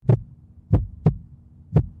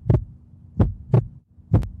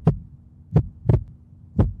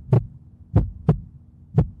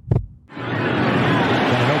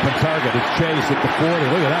Davis at the 40.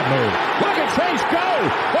 Look at that move. Look at Chase go.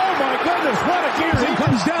 Oh, my goodness. What a gear. He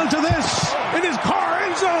comes down to this in his car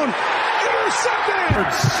end zone. Intercepted.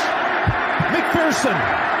 McPherson.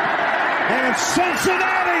 And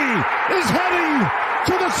Cincinnati is heading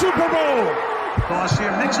to the Super Bowl. Toss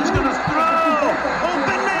here. Nixon's going to throw.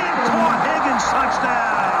 Open man. Caught. Higgins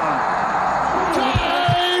touchdown.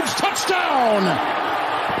 Touchdown.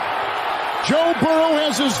 Joe Burrow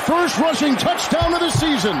has his first rushing touchdown of the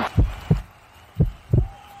season.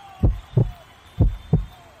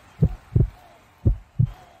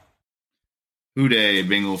 Hooday,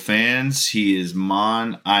 Bengal fans. He is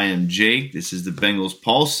Mon. I am Jake. This is the Bengals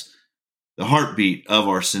Pulse, the heartbeat of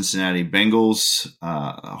our Cincinnati Bengals,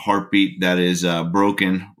 a heartbeat that is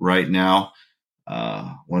broken right now.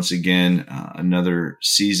 Once again, another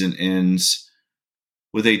season ends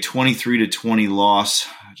with a 23-20 loss,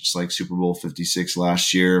 just like Super Bowl 56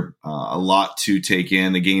 last year. A lot to take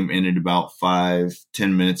in. The game ended about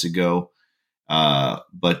 5-10 minutes ago.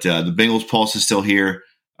 But the Bengals Pulse is still here.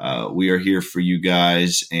 We are here for you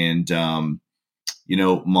guys. And,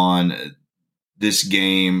 Mon, this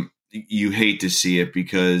game, you hate to see it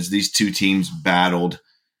because these two teams battled.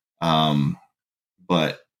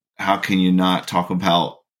 But how can you not talk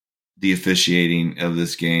about the officiating of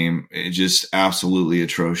this game? It's just absolutely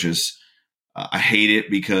atrocious. I hate it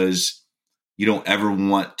because you don't ever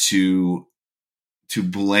want to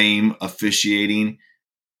blame officiating,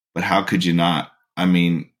 but how could you not? I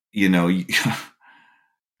mean,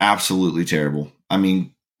 absolutely terrible. I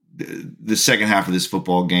mean, the second half of this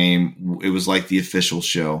football game, it was like the official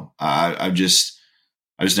show. I just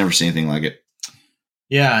never seen anything like it.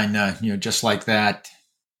 Yeah, and just like that,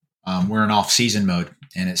 we're in off-season mode,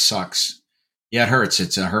 and it sucks. Yeah, it hurts.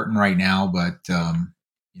 It's hurting right now, but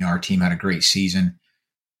our team had a great season.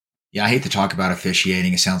 Yeah, I hate to talk about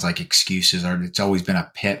officiating. It sounds like excuses. It's always been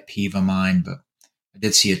a pet peeve of mine, but I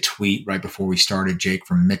did see a tweet right before we started, Jake,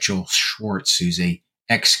 from Mitchell Schwartz, who's a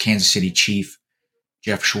ex-Kansas City Chief,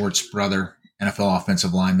 Jeff Schwartz's brother, NFL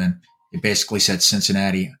offensive lineman. It basically said,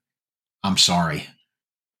 Cincinnati, I'm sorry.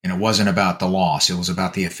 And it wasn't about the loss. It was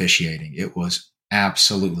about the officiating. It was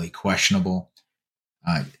absolutely questionable.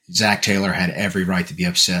 Zach Taylor had every right to be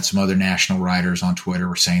upset. Some other national writers on Twitter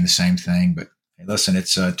were saying the same thing. But hey, listen,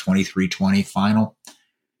 it's a 23-20 final.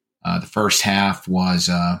 The first half was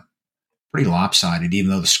pretty lopsided,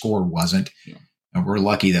 even though the score wasn't. Yeah. And we're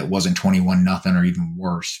lucky that it wasn't 21-0 or even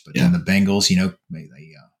worse. But then the Bengals,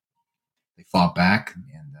 they fought back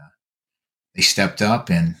and they stepped up.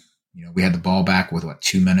 And, we had the ball back with,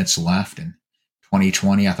 2 minutes left. And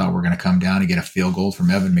 2020, I thought we were going to come down and get a field goal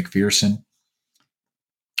from Evan McPherson.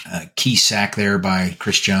 Key sack there by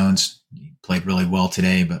Chris Jones. He played really well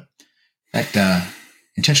today. But that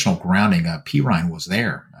intentional grounding, P. Ryan was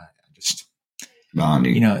there.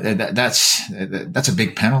 That's a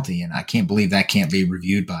big penalty, and I can't believe that can't be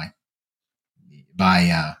reviewed by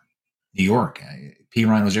New York. P.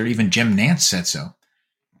 Ryan was there. Even Jim Nantz said so.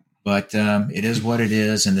 But it is what it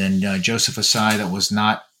is. And then Joseph Asai, that was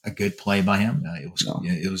not a good play by him. It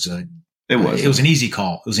was an easy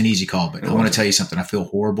call. It was an easy call. But I want to tell you something. I feel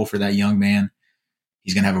horrible for that young man.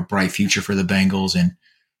 He's going to have a bright future for the Bengals, and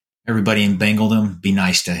everybody in Bengaldom, be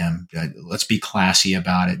nice to him. Let's be classy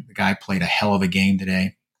about it. The guy played a hell of a game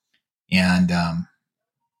today, and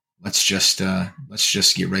let's just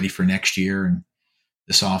get ready for next year and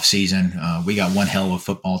this off season. We got one hell of a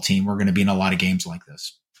football team. We're going to be in a lot of games like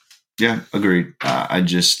this. Yeah, agreed. I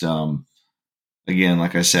just again,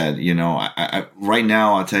 like I said, I right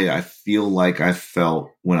now, I'll tell you, I feel like I felt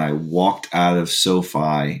when I walked out of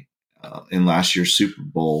SoFi in last year's Super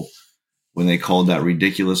Bowl, when they called that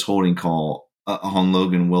ridiculous holding call on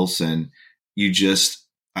Logan Wilson. You just,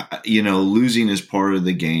 losing is part of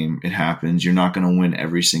the game. It happens. You're not going to win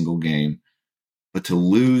every single game. But to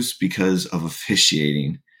lose because of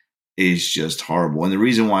officiating is just horrible. And the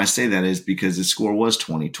reason why I say that is because the score was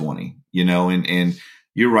 20-20, and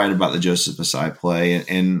you're right about the Joseph Asai play.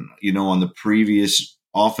 And on the previous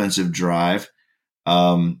offensive drive,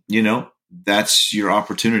 that's your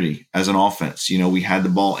opportunity as an offense. We had the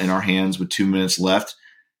ball in our hands with 2 minutes left.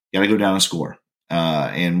 Got to go down and score.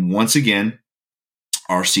 And once again,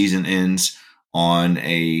 our season ends on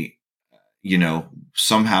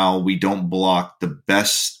somehow we don't block the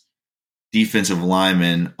best defensive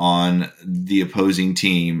lineman on the opposing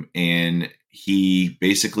team, and he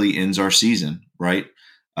basically ends our season, right?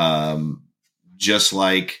 Just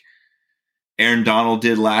like Aaron Donald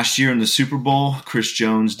did last year in the Super Bowl, Chris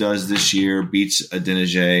Jones does this year, beats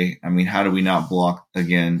Adeniji. I mean, how do we not block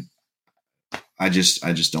again? I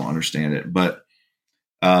just don't understand it. But,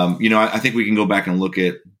 I think we can go back and look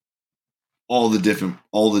at all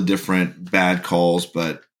the different bad calls,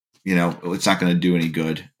 but it's not going to do any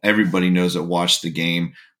good. Everybody knows that watched the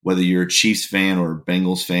game, whether you're a Chiefs fan or a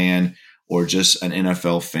Bengals fan or just an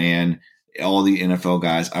NFL fan, all the NFL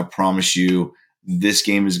guys, I promise you this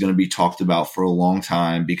game is going to be talked about for a long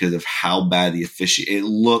time because of how bad the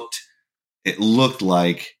it looked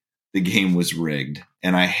like the game was rigged.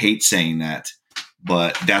 And I hate saying that,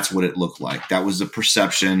 but that's what it looked like. That was the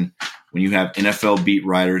perception. When you have NFL beat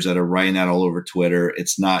writers that are writing that all over Twitter,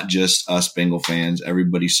 it's not just us Bengal fans.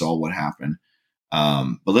 Everybody saw what happened.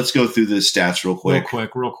 But let's go through the stats real quick.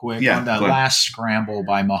 Real quick. Yeah, on that last scramble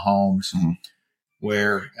by Mahomes,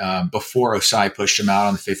 where before Osai pushed him out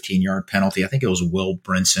on the 15-yard penalty, I think it was Will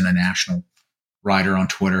Brinson, a national writer on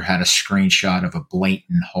Twitter, had a screenshot of a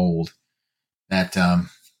blatant hold that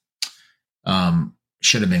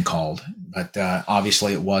should have been called. But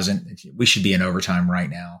obviously it wasn't. We should be in overtime right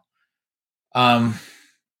now.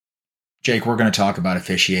 Jake, we're going to talk about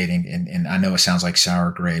officiating, and I know it sounds like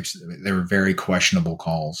sour grapes. They were very questionable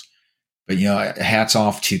calls, but hats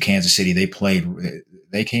off to Kansas City.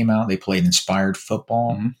 They came out, they played inspired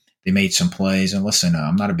football. Mm-hmm. They made some plays, and listen,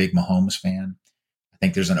 I'm not a big Mahomes fan. I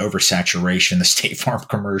think there's an oversaturation, the State Farm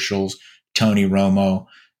commercials, Tony Romo,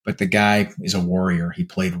 but the guy is a warrior. He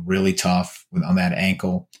played really tough on that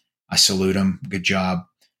ankle. I salute him. Good job.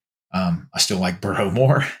 I still like Burrow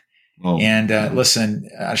more. Listen,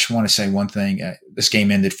 I just want to say one thing. This game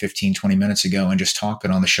ended 15, 20 minutes ago, and just talking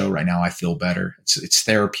on the show right now, I feel better. It's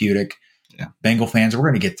therapeutic. Yeah. Bengal fans, we're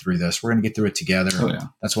going to get through this. We're going to get through it together. Oh, yeah.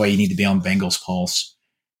 That's why you need to be on Bengals Pulse,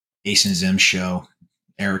 Ace and Zim show,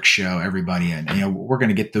 Eric's show, everybody. And, we're going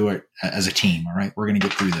to get through it as a team. All right. We're going to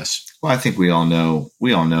get through this. Well, I think we all know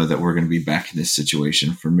that we're going to be back in this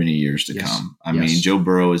situation for many years to come. I mean, Joe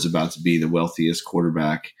Burrow is about to be the wealthiest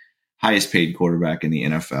quarterback, highest paid quarterback in the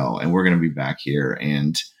NFL, and we're going to be back here.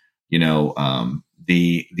 And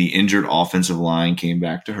the injured offensive line came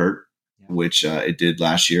back to hurt, which it did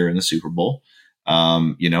last year in the Super Bowl.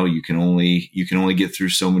 You can only get through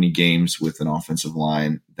so many games with an offensive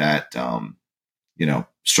line that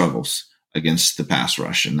struggles against the pass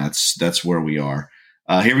rush, and that's where we are.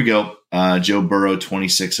 Here we go. Joe Burrow,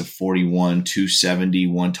 26 of 41, 270,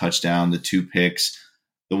 1 touchdown, the 2 picks.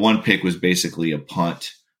 The 1 pick was basically a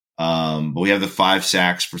punt. But we have the 5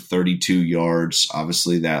 sacks for 32 yards.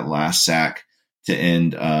 Obviously, that last sack to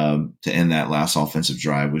end that last offensive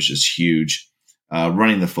drive was just huge.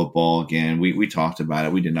 Running the football again, we talked about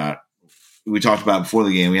it. We talked about it before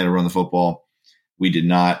the game. We had to run the football. We did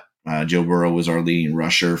not. Joe Burrow was our leading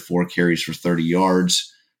rusher, 4 carries for 30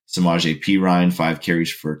 yards. Samaje Perine, 5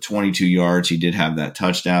 carries for 22 yards. He did have that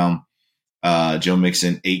touchdown. Joe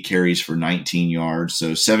Mixon, 8 carries for 19 yards.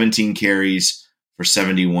 So 17 carries for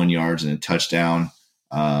 71 yards and a touchdown.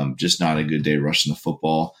 Just not a good day rushing the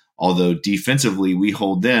football. Although defensively, we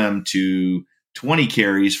hold them to 20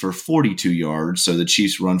 carries for 42 yards. So the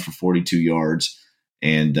Chiefs run for 42 yards.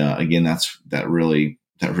 And again, that really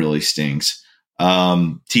stings.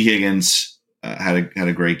 T. Higgins had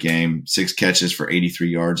a great game, 6 catches for 83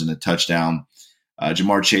 yards and a touchdown.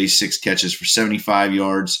 Jamar Chase, 6 catches for 75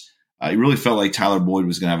 yards. It really felt like Tyler Boyd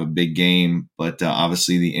was going to have a big game, but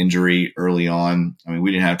obviously the injury early on. I mean,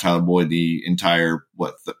 we didn't have Tyler Boyd the entire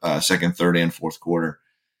second, third, and fourth quarter.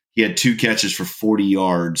 He had 2 catches for 40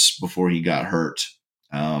 yards before he got hurt.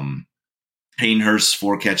 Hayden Hurst,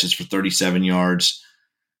 4 catches for 37 yards.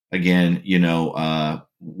 Again,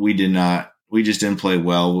 we just didn't play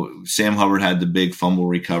well. Sam Hubbard had the big fumble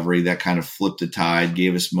recovery that kind of flipped the tide,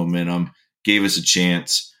 gave us momentum, gave us a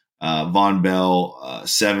chance. Von Bell,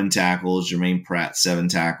 7 tackles. Jermaine Pratt, 7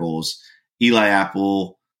 tackles. Eli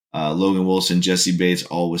Apple, Logan Wilson, Jesse Bates,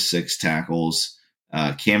 all with 6 tackles.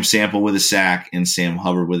 Cam Sample with a sack and Sam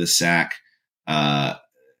Hubbard with a sack.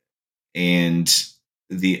 And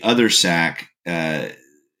the other sack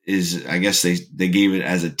is, I guess they gave it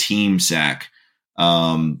as a team sack.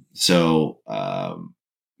 Not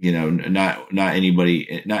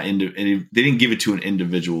anybody, they didn't give it to an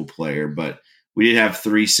individual player, but we did have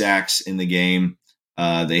 3 sacks in the game.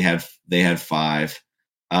 They had 5.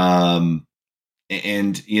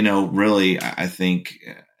 Really, I think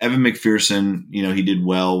Evan McPherson, he did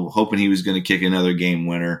well, hoping he was going to kick another game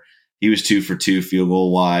winner. He was 2 for 2 field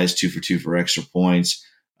goal wise, 2 for 2 for extra points.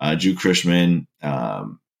 Drew Chrisman,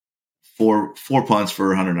 4 punts for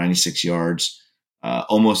 196 yards,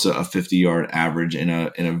 almost a 50-yard average in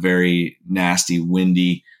a very nasty,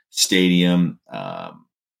 windy stadium.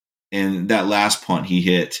 And that last punt he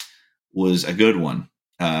hit was a good one.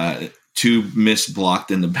 2 missed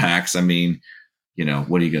blocked in the backs. I mean,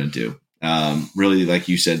 what are you going to do? Really, like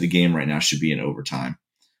you said, the game right now should be in overtime.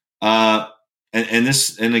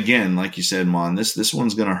 and again, like you said, Mon, this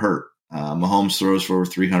one's going to hurt. Mahomes throws for over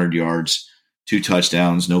 300 yards, 2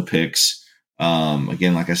 touchdowns, no picks.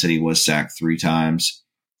 Again, like I said, he was sacked 3 times,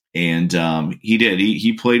 and he did.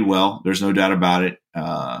 He played well. There's no doubt about it.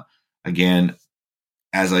 Again,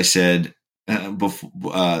 as I said before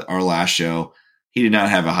our last show, he did not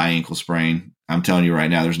have a high ankle sprain. I'm telling you right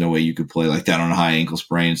now, there's no way you could play like that on a high ankle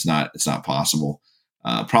sprain. It's not possible.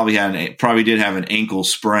 Probably did have an ankle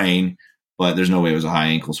sprain, but there's no way it was a high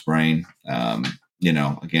ankle sprain.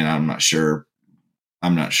 Again, I'm not sure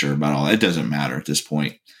about all that. It doesn't matter at this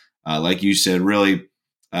point. Like you said, really,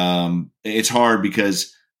 it's hard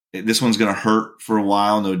because this one's going to hurt for a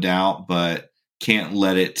while, no doubt, but can't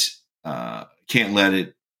let it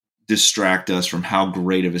distract us from how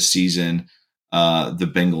great of a season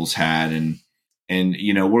the Bengals had. And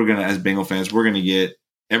we're going to, as Bengal fans, we're going to get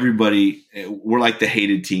everybody. We're like the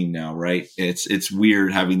hated team now, right? It's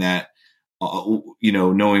weird having that,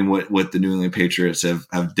 knowing what the New England Patriots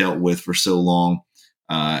have dealt with for so long.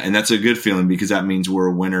 And that's a good feeling because that means we're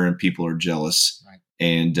a winner and people are jealous. Right.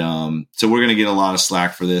 And so we're going to get a lot of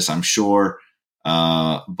slack for this, I'm sure.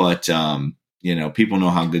 But people know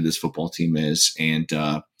how good this football team is. And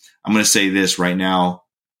I'm going to say this right now,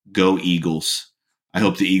 go Eagles. I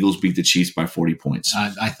hope the Eagles beat the Chiefs by 40 points.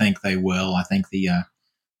 I think they will. I think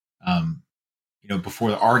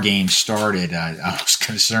before our game started, I was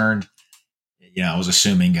concerned. I was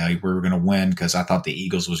assuming we were going to win because I thought the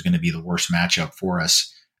Eagles was going to be the worst matchup for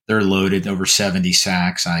us. They're loaded, over 70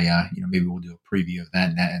 sacks. Maybe we'll do a preview of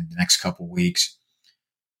that in the next couple of weeks.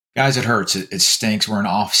 Guys, it hurts. It stinks. We're in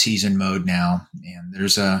off-season mode now, and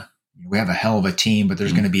we have a hell of a team, but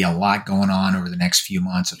there's going to be a lot going on over the next few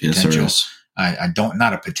months of potential. Yes,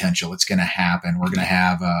 not a potential. It's going to happen. We're going to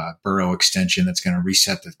have a Burrow extension that's going to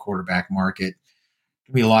reset the quarterback market.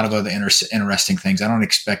 There'll be a lot of other interesting things. I don't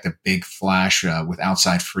expect a big flash with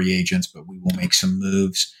outside free agents, but we will make some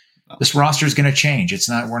moves. This roster is going to change.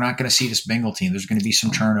 We're not going to see this Bengal team. There's going to be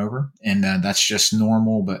some turnover, and that's just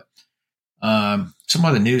normal. But some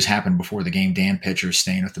other news happened before the game. Dan Pitcher is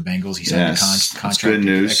staying with the Bengals. He's had a contract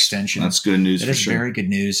extension. That's good news. It is very good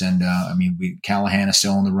news. And Callahan is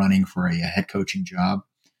still in the running for a head coaching job.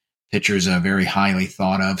 Pitcher is very highly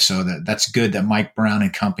thought of, so that's good that Mike Brown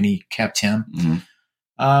and company kept him. Mm-hmm.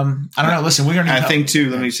 I don't know. Listen, we're going to. I think too.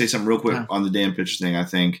 Let me say something real quick on the Dan Pitcher thing. I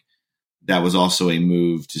think that was also a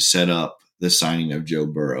move to set up the signing of Joe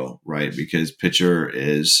Burrow, right? Because Pitcher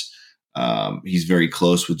is he's very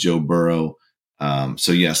close with Joe Burrow.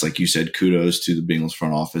 So yes, like you said, kudos to the Bengals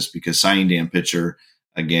front office because signing Dan Pitcher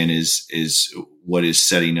again is what is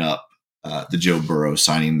setting up the Joe Burrow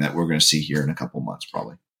signing that we're going to see here in a couple months,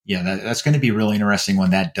 probably. Yeah, that's going to be really interesting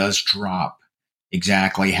when that does drop.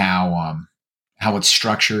 Exactly how it's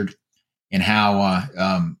structured and how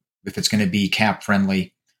if it's going to be cap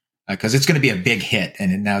friendly because it's going to be a big hit.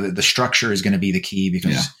 And now the structure is going to be the key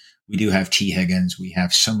because we do have T. Higgins. We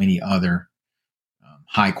have so many other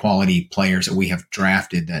high quality players that we have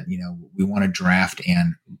drafted that, we want to draft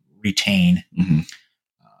and retain. Mm-hmm.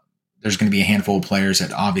 There's going to be a handful of players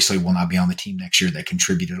that obviously will not be on the team next year that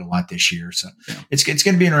contributed a lot this year. So it's going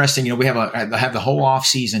to be interesting. We have the whole off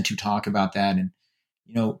season to talk about that. And,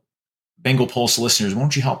 Bengal Pulse listeners,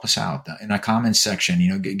 won't you help us out in our comments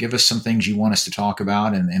section? Give us some things you want us to talk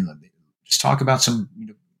about and just talk about some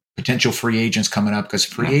potential free agents coming up because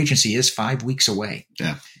free agency is 5 weeks away.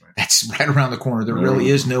 Yeah. That's right around the corner. There really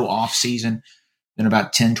is no off season. Then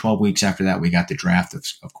about 10, 12 weeks after that, we got the draft.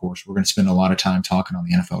 Of course, we're going to spend a lot of time talking on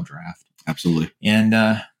the NFL draft. Absolutely.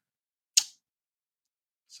 And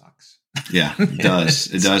sucks. Yeah, it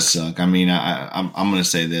does. It does suck. I'm going to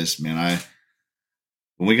say this, man.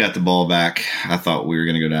 When we got the ball back, I thought we were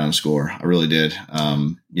going to go down and score. I really did.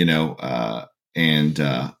 But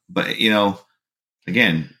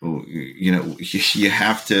again, you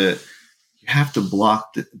have to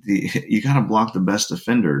block you got to block the best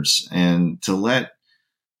defenders, and to let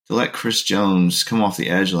Chris Jones come off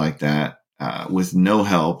the edge like that with no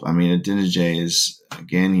help. Adeniji is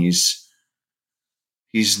again he's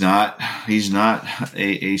not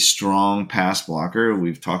a strong pass blocker.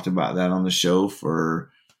 We've talked about that on the show for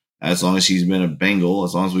as long as he's been a Bengal.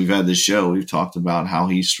 As long as we've had this show, we've talked about how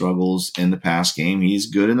he struggles in the pass game. He's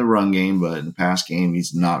good in the run game, but in the pass game,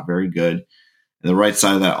 he's not very good. And the right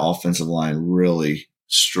side of that offensive line really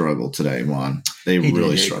struggled today, Juan. They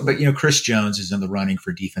really struggled. But, Chris Jones is in the running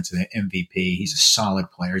for defensive MVP. He's a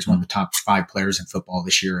solid player. He's one of the top 5 players in football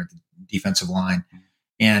this year at the defensive line.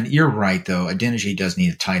 And you're right, though. Adeniji does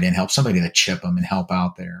need a tight end help, somebody to chip him and help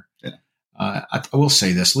out there. Yeah. I will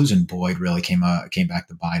say this: losing Boyd really came back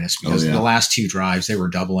to bite us because the last 2 drives they were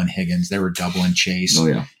doubling Higgins, they were doubling Chase. Oh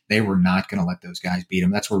yeah, they were not going to let those guys beat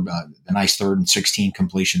them. That's where the nice 3rd and 16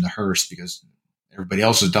 completion to Hurst, because everybody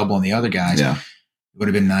else was doubling the other guys. Yeah. It would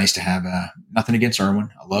have been nice to have nothing against Irwin.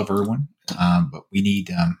 I love Irwin, but we need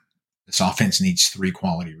this offense needs 3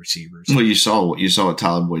 quality receivers. Well, you saw what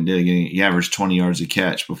Tyler Boyd did. He averaged 20 yards a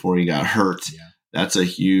catch before he got hurt. Yeah. That's a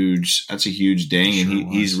huge ding, Sure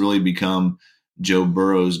and he's really become Joe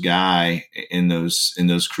Burrow's guy in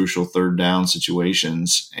those crucial 3rd down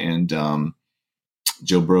situations. And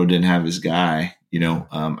Joe Burrow didn't have his guy,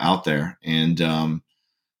 out there. And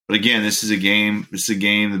but again, this is a game. The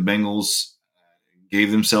Bengals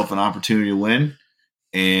gave themselves an opportunity to win,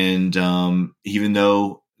 and even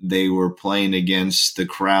though they were playing against the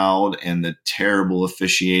crowd and the terrible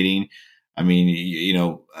officiating, I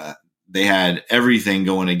mean, they had everything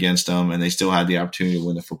going against them, and they still had the opportunity to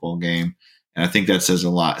win the football game. And I think that says a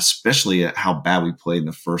lot, especially at how bad we played in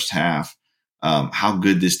the first half, how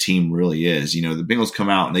good this team really is. The Bengals come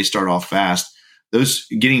out and they start off fast. Those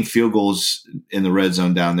getting field goals in the red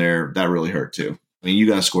zone down there, that really hurt too. I mean, you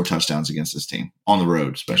got to score touchdowns against this team on the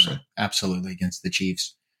road, especially. Absolutely, against the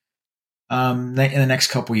Chiefs. In the next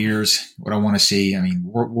couple of years, what I want to see, I mean,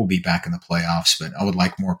 we'll be back in the playoffs, but I would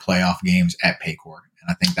like more playoff games at Paycor. And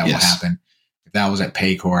I think that will happen. If that was at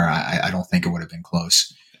Paycor, I don't think it would have been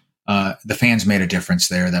close. The fans made a difference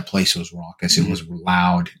there. That place was raucous. It was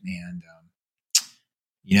loud. And,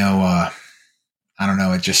 I don't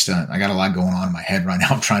know. It just, I got a lot going on in my head right now.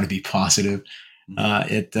 I'm trying to be positive.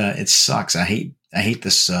 It sucks. I hate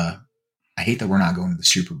this. I hate that we're not going to the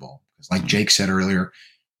Super Bowl. Because like Jake said earlier,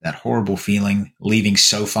 that horrible feeling leaving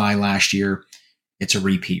SoFi last year, it's a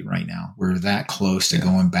repeat right now. We're that close to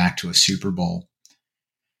going back to a Super Bowl.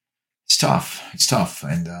 It's tough.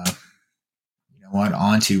 And, you know what?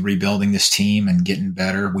 On to rebuilding this team and getting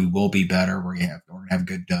better. We will be better. We're going to have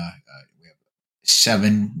good, we have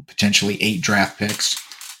 7, potentially 8 draft picks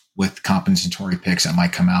with compensatory picks that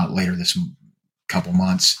might come out later this couple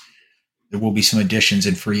months. There will be some additions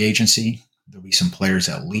in free agency. There'll be some players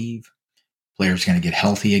that leave. Players going to get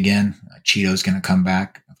healthy again. Cheeto's going to come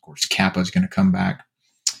back. Of course, Kappa's going to come back.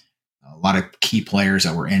 A lot of key players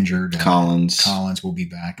that were injured. Collins will be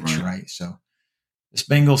back. That's right. So this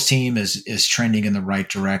Bengals team is trending in the right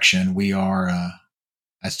direction. We are,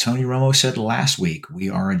 as Tony Romo said last week, we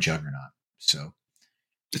are a juggernaut. So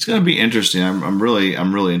it's going to be interesting. I'm really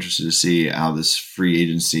interested to see how this free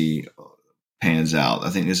agency pans out.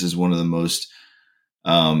 I think this is one of the most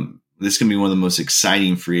this can be one of the most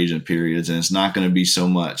exciting free agent periods, and it's not going to be so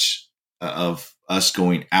much of us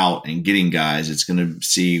going out and getting guys. It's going to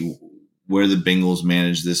see where the Bengals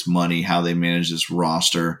manage this money, how they manage this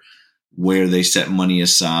roster, where they set money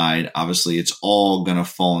aside. Obviously, it's all going to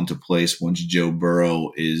fall into place once Joe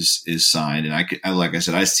Burrow is signed, and like I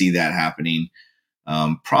said, I see that happening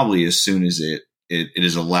probably as soon as it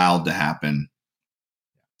is allowed to happen.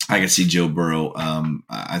 I can see Joe Burrow.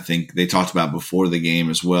 I think they talked about before the game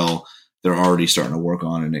as well. They're already starting to work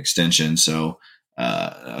on an extension. So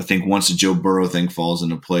I think once the Joe Burrow thing falls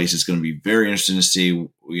into place, it's going to be very interesting to see,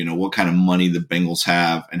 what kind of money the Bengals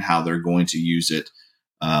have and how they're going to use it.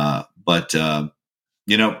 But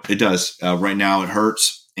it does. Right now it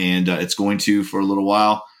hurts, and it's going to for a little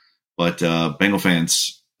while. But Bengal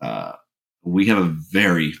fans, we have a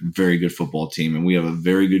very, very good football team, and we have a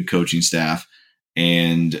very good coaching staff.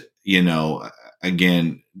 And,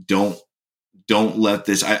 again, don't let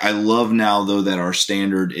this, I love now though that our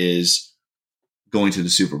standard is going to the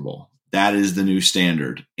Super Bowl. That is the new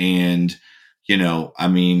standard. And,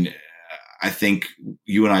 I think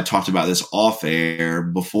you and I talked about this off air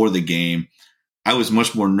before the game. I was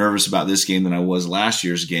much more nervous about this game than I was last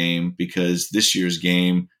year's game, because this year's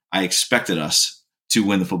game, I expected us to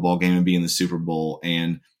win the football game and be in the Super Bowl.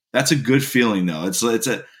 And that's a good feeling though. That's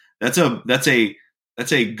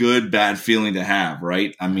a good, bad feeling to have,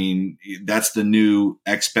 right? I mean, that's the new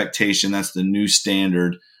expectation. That's the new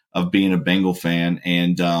standard of being a Bengal fan.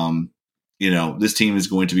 And, this team is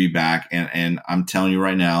going to be back. And I'm telling you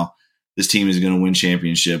right now, this team is going to win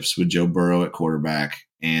championships with Joe Burrow at quarterback.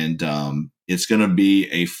 And it's going to be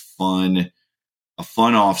a fun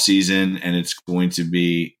off season. And it's going to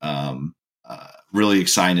be really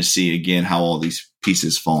exciting to see, again, how all these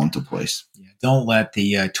pieces fall into place. Yeah, don't let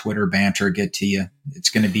the Twitter banter get to you. It's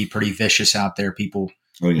going to be pretty vicious out there. People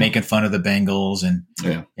making fun of the Bengals. And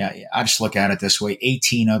I just look at it this way.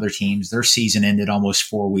 18 other teams, their season ended almost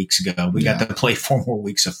 4 weeks ago. We got to play 4 more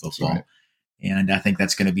weeks of football. Right. And I think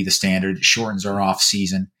that's going to be the standard. It shortens our off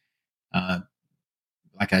season.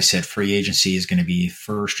 Like I said, free agency is going to be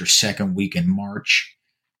first or second week in March.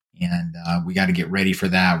 And we got to get ready for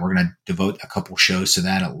that. We're going to devote a couple shows to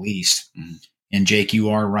that at least. Mm-hmm. And Jake, you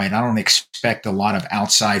are right. I don't expect a lot of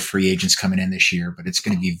outside free agents coming in this year, but it's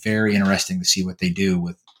going to be very interesting to see what they do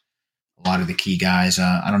with a lot of the key guys.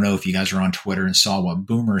 I don't know if you guys were on Twitter and saw what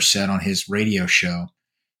Boomer said on his radio show.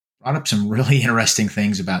 Brought up some really interesting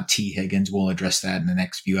things about T. Higgins. We'll address that in the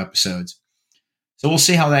next few episodes. So we'll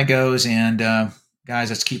see how that goes. And guys,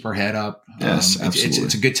 let's keep our head up. Yes, absolutely.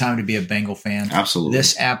 It's a good time to be a Bengal fan. Absolutely.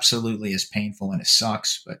 This absolutely is painful and it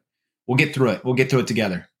sucks, but we'll get through it. We'll get through it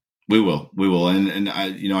together. We will. And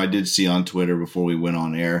I did see on Twitter before we went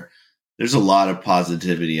on air, there's a lot of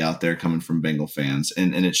positivity out there coming from Bengal fans,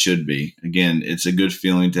 and it should be. Again, it's a good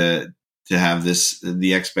feeling to have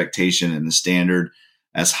the expectation and the standard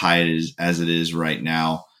as high as it is right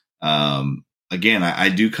now. Again, I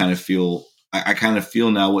do kind of feel I kind of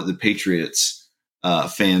feel now what the Patriots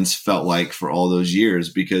fans felt like for all those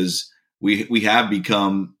years, because we have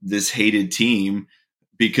become this hated team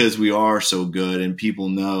because we are so good, and people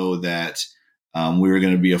know that we're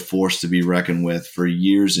going to be a force to be reckoned with for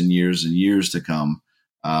years and years and years to come.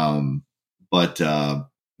 But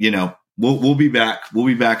we'll be back. We'll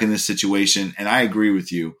be back in this situation, and I agree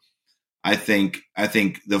with you. I think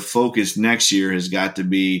the focus next year has got to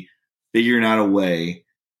be figuring out a way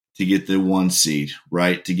to get the 1 seed,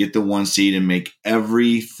 right? To get the 1 seed and make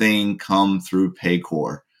everything come through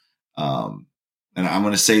Paycor. And I'm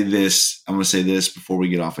going to say this. I'm going to say this before we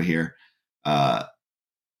get off of here.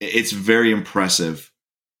 It's very impressive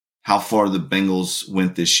how far the Bengals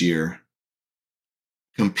went this year,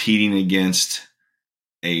 competing against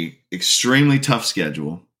a extremely tough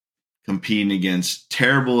schedule, competing against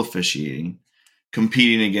terrible officiating,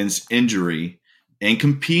 competing against injury, and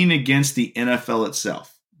competing against the NFL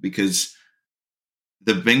itself, because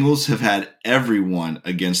the Bengals have had everyone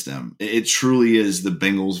against them. It truly is the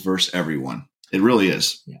Bengals versus everyone. It really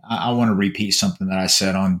is. Yeah, I want to repeat something that I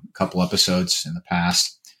said on a couple episodes in the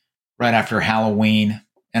past. Right after Halloween,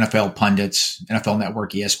 NFL pundits, NFL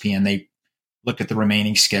Network, ESPN, they looked at the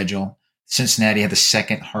remaining schedule. Cincinnati had the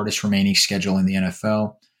second hardest remaining schedule in the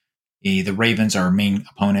NFL. The Ravens, our main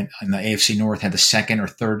opponent in the AFC North, had the second or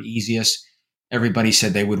third easiest. Everybody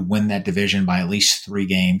said they would win that division by at least 3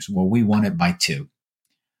 games. Well, we won it by 2.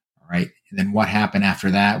 All right. And then what happened after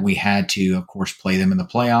that? We had to, of course, play them in the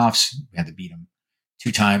playoffs. We had to beat them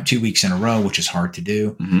 2 weeks in a row, which is hard to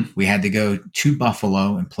do. Mm-hmm. We had to go to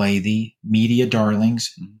Buffalo and play the media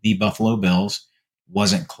darlings, the Buffalo Bills.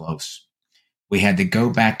 Wasn't close. We had to go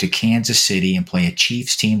back to Kansas City and play a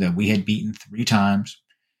Chiefs team that we had beaten 3 times.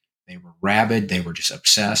 They were rabid. They were just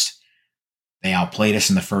obsessed. They outplayed us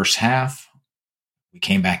in the first half. We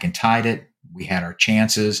came back and tied it. We had our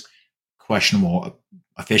chances. Questionable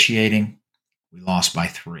officiating. We lost by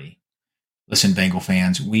 3. Listen, Bengal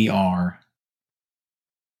fans, we're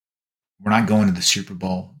not going to the Super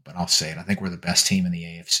Bowl, but I'll say it. I think we're the best team in the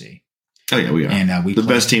AFC. Oh, yeah, we are. And the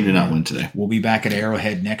best team did not win today. We'll be back at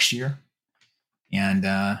Arrowhead next year. And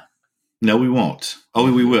no, we won't. Oh,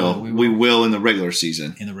 we will. We will in the regular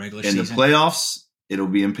season. In the regular season. In the playoffs, it'll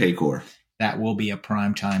be in Paycor. That will be a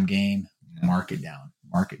primetime game. Yeah. Mark it down.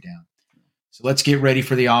 Mark it down. So let's get ready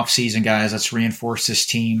for the offseason, guys. Let's reinforce this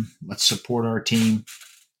team. Let's support our team.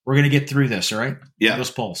 We're going to get through this, all right? Yeah.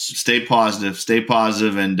 Bengals Pulse. Stay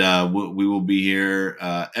positive, and we will be here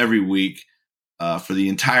every week for the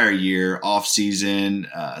entire year, off season,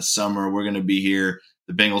 summer. We're going to be here,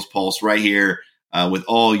 the Bengals Pulse, right here with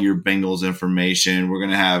all your Bengals information. We're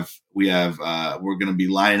going to be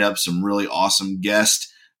lining up some really awesome guests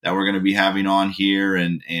that we're going to be having on here,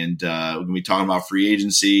 and we're going to be talking about free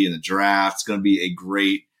agency and the draft. It's going to be a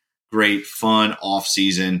great, fun off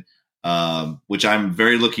season. Which I'm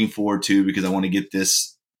very looking forward to, because I want to get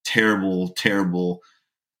this terrible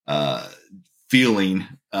feeling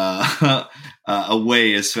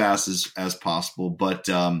away as fast as possible. But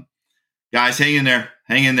guys, hang in there.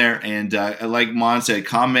 And like Mon said,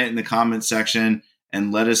 comment in the comment section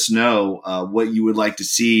and let us know what you would like to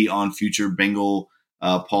see on future Bengal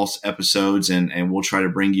Pulse episodes, and we'll try to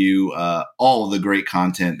bring you all of the great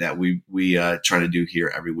content that we try to do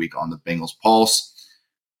here every week on the Bengals Pulse.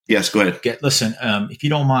 Yes, go ahead. Listen, if you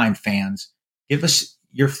don't mind, fans, give us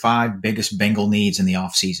your 5 biggest Bengal needs in the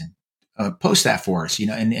offseason. Post that for us,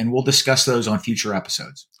 and we'll discuss those on future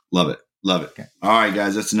episodes. Love it. Okay. All right,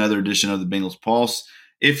 guys, that's another edition of the Bengals Pulse.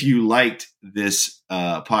 If you liked this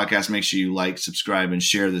podcast, make sure you like, subscribe, and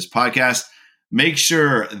share this podcast. Make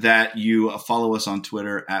sure that you follow us on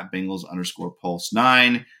Twitter at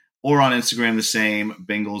Bengals_Pulse9, or on Instagram the same,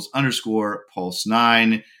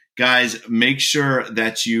 Bengals_Pulse9. Guys, make sure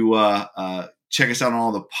that you check us out on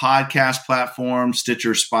all the podcast platforms,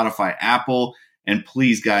 Stitcher, Spotify, Apple. And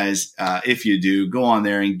please, guys, if you do, go on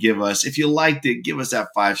there and give us, if you liked it, give us that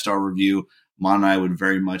 5-star review. Mon and I would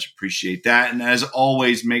very much appreciate that. And as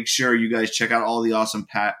always, make sure you guys check out all the awesome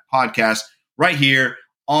podcasts right here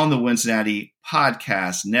on the Cincinnati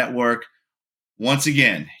Podcast Network. Once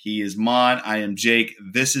again, he is Mon. I am Jake.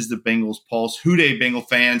 This is the Bengals Pulse. Hoo-day, Bengal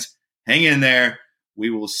fans. Hang in there. We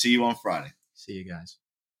will see you on Friday. See you guys.